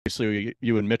obviously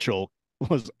you and Mitchell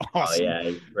was Oh awesome, yeah,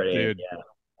 he's brilliant. dude. Yeah,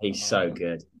 he's so Um,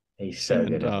 good. He's so and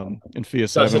good. Fia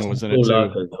Got such 7 a was in it cool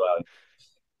too. arc as well.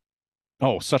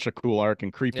 Oh, such a cool arc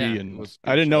and creepy. Yeah, it And was a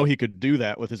I good didn't know show. he could do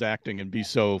that with his acting and be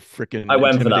so I freaking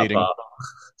went for that intimidating. part.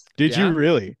 Did you Yeah.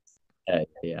 really?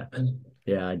 Yeah,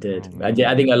 yeah, I Oh did. I did. man,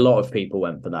 I think a lot of people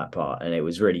went for that part, and it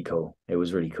was really cool. It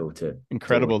was really cool to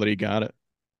watch. incredible that he got it.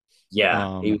 Yeah,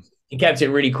 Um, he kept it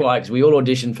really quiet because we all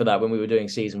auditioned for that when we were doing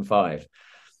season 5,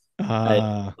 and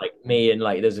uh, like me and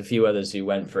like there's a few others who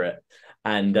went for it,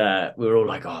 and we were all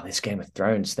like, "Oh, this Game of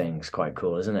Thrones thing's quite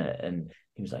cool, isn't it?" And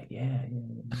he was like, "Yeah,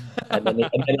 yeah, yeah."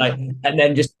 And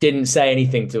then just didn't say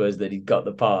anything to us that he'd got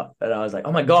the part, and I was like,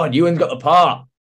 "Oh my god, Ewan's got the part!"